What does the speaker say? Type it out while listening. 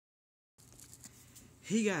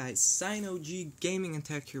Hey guys, SignOG Gaming and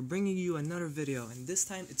Tech here, bringing you another video, and this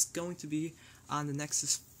time it's going to be on the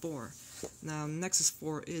Nexus 4. Now, Nexus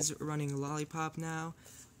 4 is running Lollipop now.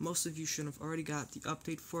 Most of you should have already got the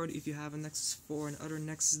update for it if you have a Nexus 4 and other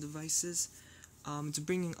Nexus devices. It's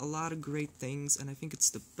bringing a lot of great things, and I think it's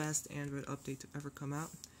the best Android update to ever come out.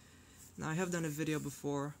 Now, I have done a video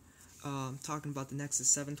before talking about the Nexus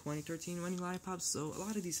 7 2013 running Lollipop, so a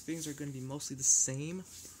lot of these things are going to be mostly the same.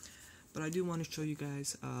 But I do want to show you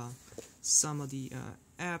guys some of the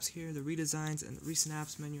apps here, the redesigns and the recent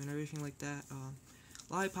apps menu and everything like that.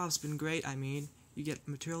 Lollipop's been great. I mean, you get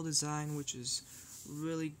material design, which is a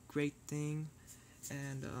really great thing,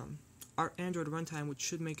 and our Android runtime, which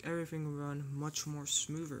should make everything run much more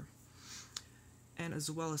smoother. And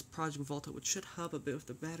as well as Project Volta, which should help a bit with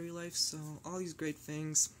the battery life. So all these great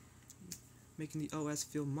things, making the OS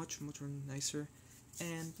feel much more nicer.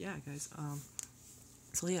 And yeah, guys.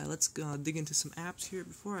 So yeah, let's dig into some apps here.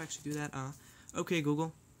 Before I actually do that, okay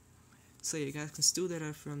Google. So yeah, you guys can still do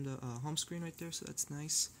that from the home screen right there, so that's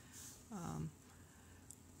nice.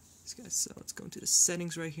 So let's go into the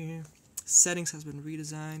settings right here. Settings has been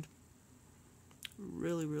redesigned.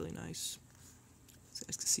 Really nice. So you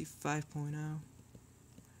guys can see 5.0.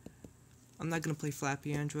 I'm not going to play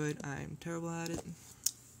Flappy Android. I'm terrible at it.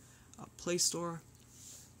 Play Store.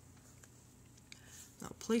 Now,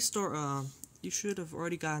 Play Store, you should have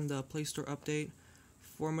already gotten the Play Store update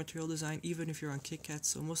for material design, even if you're on KitKat.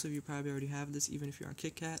 So most of you probably already have this, even if you're on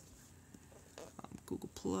KitKat.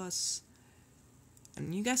 Google Plus,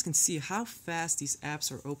 and you guys can see how fast these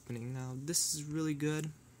apps are opening. Now this is really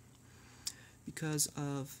good because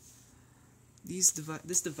of this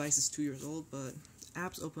device is 2 years old, but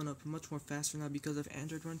apps open up much more faster now because of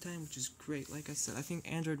Android runtime, which is great. Like I said, I think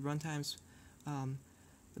Android runtime's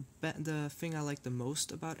the thing I like the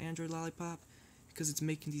most about Android Lollipop, because it's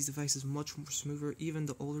making these devices much more smoother. Even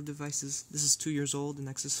the older devices, this is 2 years old, the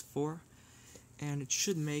Nexus 4, and it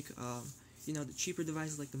should make the cheaper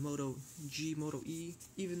devices like the Moto G, Moto E,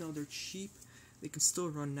 even though they're cheap, they can still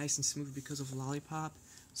run nice and smooth because of Lollipop.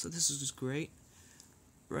 So this is just great,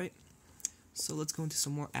 right? So let's go into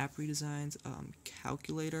some more app redesigns.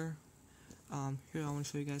 Calculator. Here I want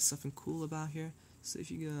to show you guys something cool about here. So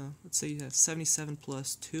if you go, let's say you have 77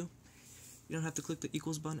 plus 2, you don't have to click the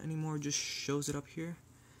equals button anymore, it just shows it up here.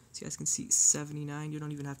 So you guys can see 79, you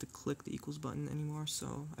don't even have to click the equals button anymore,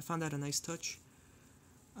 so I found that a nice touch.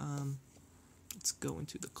 Let's go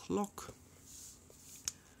into the clock.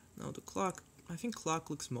 Now the clock, I think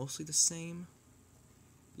clock looks mostly the same.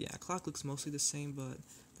 Yeah, clock looks mostly the same, but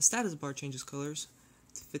the status bar changes colors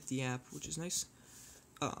to fit the app, which is nice.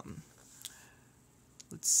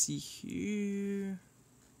 Let's see here.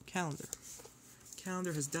 Calendar.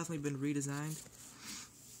 Calendar has definitely been redesigned.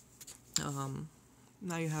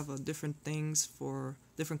 Now you have different things for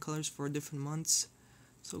different colors for different months.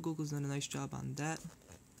 So Google's done a nice job on that.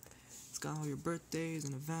 It's got all your birthdays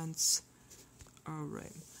and events.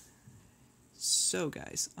 Alright. So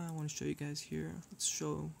guys, I want to show you guys here. Let's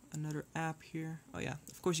show another app here. Oh yeah,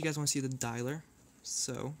 of course you guys want to see the dialer.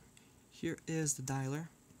 So here is the dialer.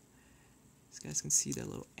 You guys can see that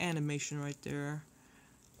little animation right there.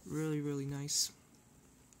 Really nice.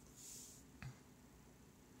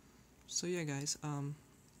 So yeah guys,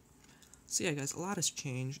 a lot has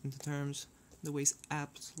changed in terms of the ways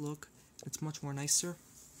apps look. It's much more nicer.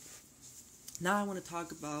 Now I want to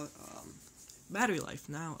talk about battery life.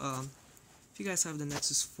 Now, if you guys have the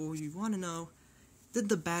Nexus 4, you want to know, did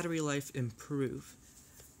the battery life improve?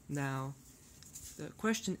 Now,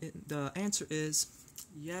 the answer is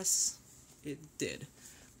yes, it did,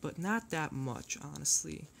 but not that much,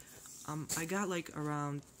 honestly. I got like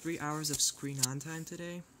around 3 hours of screen on time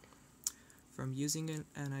today from using it,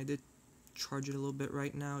 and I did charge it a little bit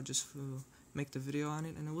right now just to make the video on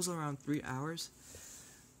it, and it was around 3 hours.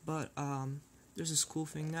 But there's this cool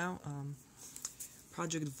thing now.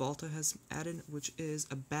 Project Volta has added, which is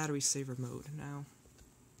a battery saver mode. Now,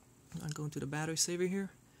 I'm going to the battery saver here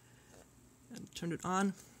and turn it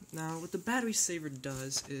on. Now, what the battery saver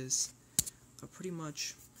does is pretty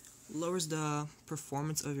much lowers the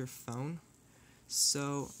performance of your phone.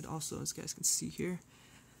 So it also, as you guys can see here,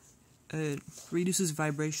 it reduces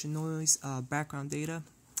vibration, noise, background data,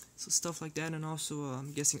 so stuff like that, and also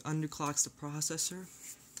I'm guessing underclocks the processor.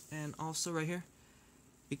 And also right here,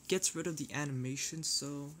 it gets rid of the animation.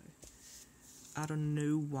 So I don't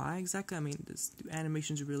know why exactly. I mean, the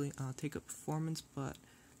animations really take up performance, but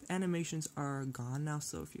the animations are gone now.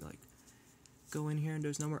 So if you like go in here and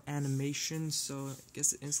there's no more animation, so I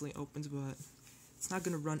guess it instantly opens, but it's not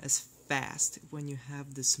gonna run as fast when you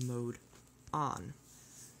have this mode on.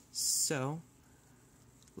 So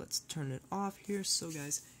let's turn it off here. So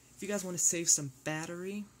guys, if you guys want to save some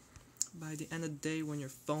battery by the end of the day when your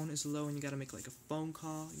phone is low and you gotta make like a phone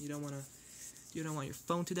call, you don't want your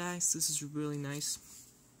phone to die, so this is really nice.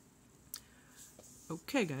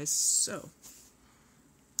 Okay guys, so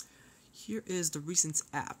here is the recent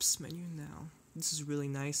apps menu now. This is really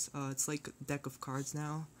nice. It's like a deck of cards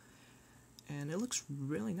now, and it looks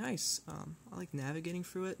really nice. I like navigating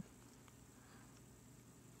through it.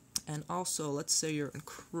 And also, let's say you're in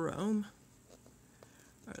Chrome.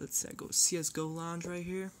 Alright, let's say I go CSGO Lounge right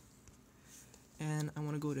here, and I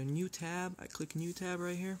want to go to New Tab. I click New Tab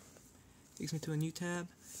right here. Takes me to a new tab,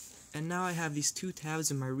 and now I have these two tabs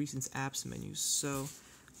in my recent apps menu. So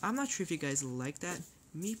I'm not sure if you guys like that.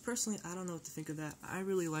 Me personally, I don't know what to think of that. I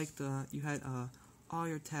really like you had all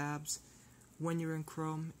your tabs when you're in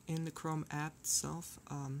Chrome, in the Chrome app itself.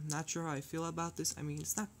 Not sure how I feel about this. I mean,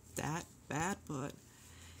 it's not that bad, but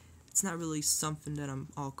it's not really something that I'm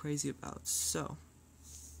all crazy about. So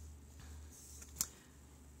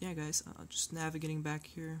yeah guys, just navigating back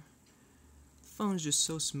here. The phone is just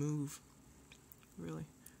so smooth.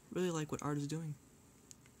 Really like what Art is doing.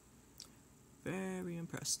 Very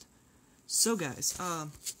impressed. So guys,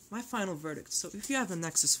 my final verdict. So if you have a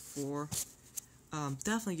Nexus 4,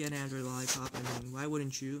 definitely get Android Lollipop. I mean, why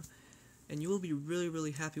wouldn't you? And you will be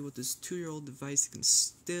really happy with this 2-year-old device. It can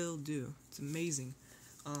still do. It's amazing.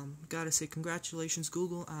 Gotta say congratulations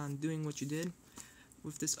Google on doing what you did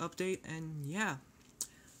with this update. And yeah.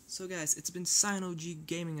 So guys, it's been SignOG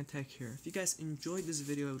Gaming and Tech here. If you guys enjoyed this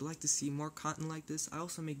video, I would like to see more content like this. I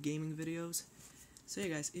also make gaming videos. So yeah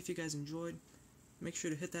guys, if you guys enjoyed, make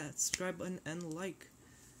sure to hit that subscribe button and like.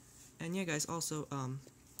 And yeah guys, also,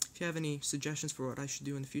 if you have any suggestions for what I should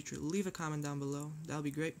do in the future, leave a comment down below. That'll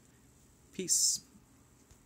be great. Peace.